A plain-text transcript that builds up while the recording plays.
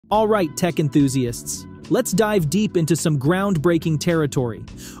All right, tech enthusiasts, let's dive deep into some groundbreaking territory.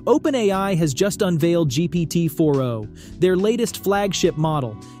 OpenAI has just unveiled GPT-4o, their latest flagship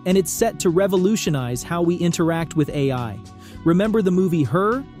model, and it's set to revolutionize how we interact with AI. Remember the movie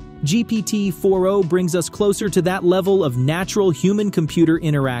Her? GPT-4o brings us closer to that level of natural human-computer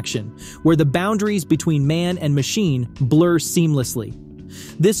interaction, where the boundaries between man and machine blur seamlessly.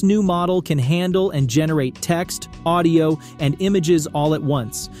 This new model can handle and generate text, audio, and images all at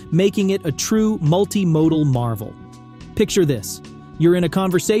once, making it a true multi-modal marvel. Picture this. You're in a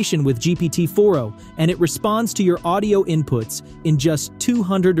conversation with GPT-4o, and it responds to your audio inputs in just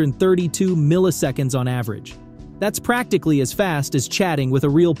 232 milliseconds on average. That's practically as fast as chatting with a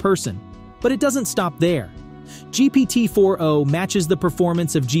real person. But it doesn't stop there. GPT-4o matches the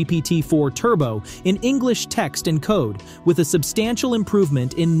performance of GPT-4 Turbo in English text and code, with a substantial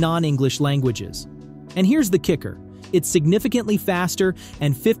improvement in non-English languages. And here's the kicker. It's significantly faster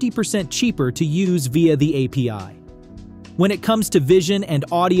and 50% cheaper to use via the API. When it comes to vision and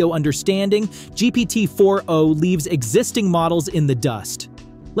audio understanding, GPT-4o leaves existing models in the dust.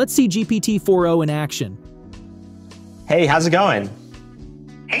 Let's see GPT-4o in action. Hey, how's it going?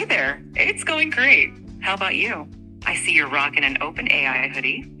 Hey there, it's going great. How about you? I see you're rocking an OpenAI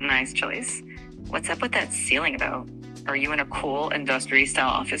hoodie. Nice choice. What's up with that ceiling though? Are you in a cool industry-style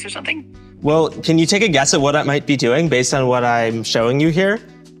office or something? Well, can you take a guess at what I might be doing based on what I'm showing you here?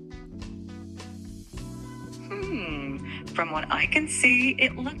 From what I can see,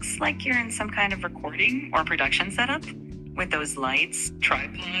 it looks like you're in some kind of recording or production setup. With those lights,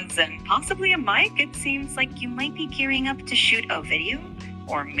 tripods, and possibly a mic, it seems like you might be gearing up to shoot a video,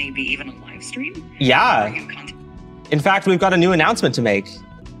 or maybe even a live stream. Yeah. In fact, we've got a new announcement to make.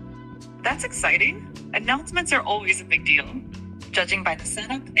 That's exciting. Announcements are always a big deal. Judging by the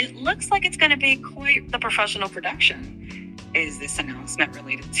setup, it looks like it's going to be quite the professional production. Is this announcement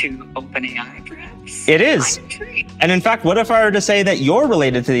related to OpenAI, perhaps? It is. I'm intrigued. And in fact, what if I were to say that you're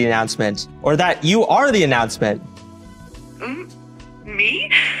related to the announcement, or that you are the announcement?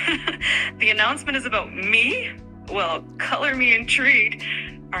 Me? The announcement is about me? Well, color me intrigued.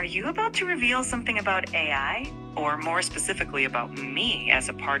 Are you about to reveal something about AI? Or more specifically about me as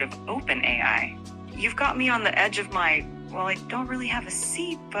a part of OpenAI? You've got me on the edge of my, well, I don't really have a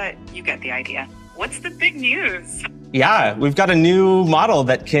seat, but you get the idea. What's the big news? Yeah, we've got a new model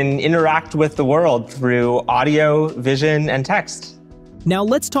that can interact with the world through audio, vision, and text. Now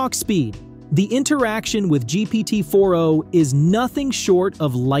let's talk speed. The interaction with GPT-4o is nothing short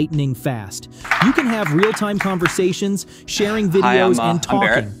of lightning fast. You can have real-time conversations, sharing videos, and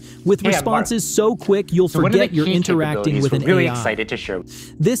talking, with responses so quick you'll forget you're interacting with an really AI. Excited to share.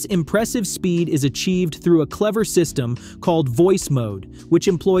 This impressive speed is achieved through a clever system called voice mode, which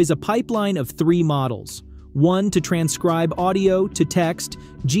employs a pipeline of 3 models. One to transcribe audio to text,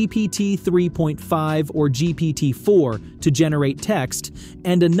 GPT 3.5 or GPT-4 to generate text,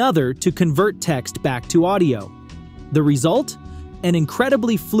 and another to convert text back to audio. The result? An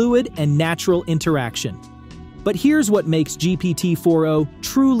incredibly fluid and natural interaction. But here's what makes GPT-4o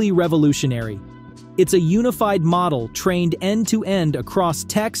truly revolutionary. It's a unified model trained end-to-end across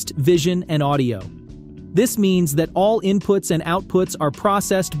text, vision, and audio. This means that all inputs and outputs are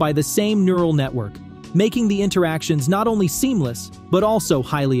processed by the same neural network, making the interactions not only seamless, but also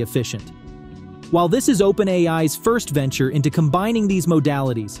highly efficient. While this is OpenAI's first venture into combining these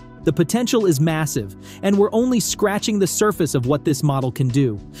modalities, the potential is massive, and we're only scratching the surface of what this model can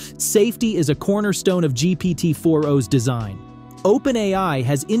do. Safety is a cornerstone of GPT-4o's design. OpenAI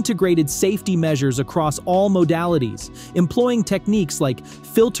has integrated safety measures across all modalities, employing techniques like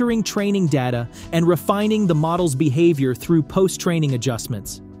filtering training data and refining the model's behavior through post-training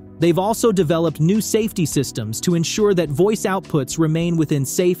adjustments. They've also developed new safety systems to ensure that voice outputs remain within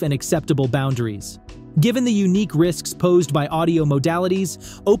safe and acceptable boundaries. Given the unique risks posed by audio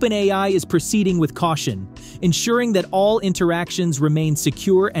modalities, OpenAI is proceeding with caution, ensuring that all interactions remain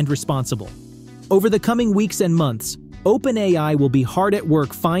secure and responsible. Over the coming weeks and months, OpenAI will be hard at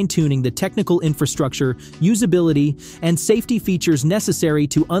work fine-tuning the technical infrastructure, usability, and safety features necessary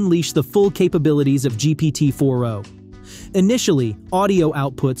to unleash the full capabilities of GPT-4o. Initially, audio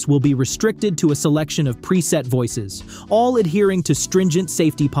outputs will be restricted to a selection of preset voices, all adhering to stringent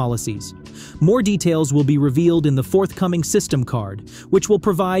safety policies. More details will be revealed in the forthcoming system card, which will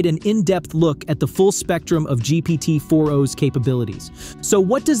provide an in-depth look at the full spectrum of GPT-4o's capabilities. So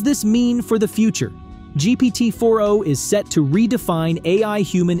what does this mean for the future? GPT-4o is set to redefine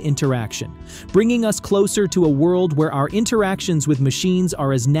AI-human interaction, bringing us closer to a world where our interactions with machines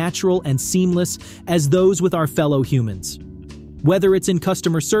are as natural and seamless as those with our fellow humans. Whether it's in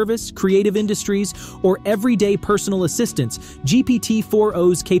customer service, creative industries, or everyday personal assistance,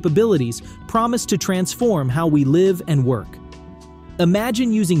 GPT-4o's capabilities promise to transform how we live and work.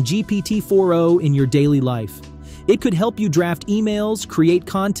 Imagine using GPT-4o in your daily life. It could help you draft emails, create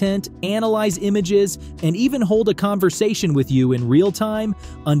content, analyze images, and even hold a conversation with you in real time,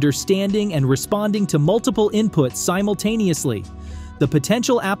 understanding and responding to multiple inputs simultaneously. The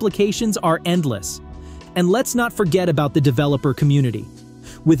potential applications are endless. And let's not forget about the developer community.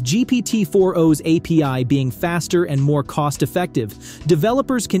 With GPT-4o's API being faster and more cost-effective,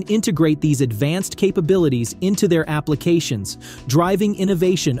 developers can integrate these advanced capabilities into their applications, driving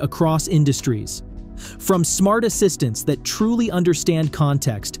innovation across industries. From smart assistants that truly understand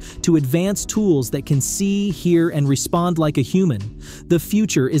context to advanced tools that can see, hear, and respond like a human, the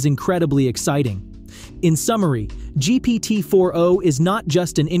future is incredibly exciting. In summary, GPT-4o is not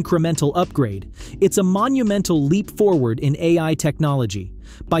just an incremental upgrade, it's a monumental leap forward in AI technology.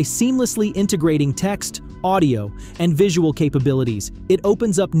 By seamlessly integrating text, audio, and visual capabilities, it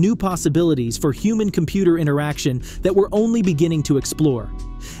opens up new possibilities for human-computer interaction that we're only beginning to explore.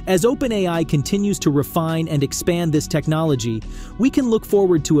 As OpenAI continues to refine and expand this technology, we can look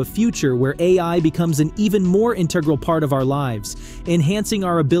forward to a future where AI becomes an even more integral part of our lives, enhancing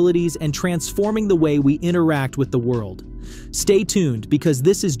our abilities and transforming the way we interact with the world. Stay tuned, because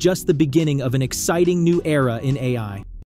this is just the beginning of an exciting new era in AI.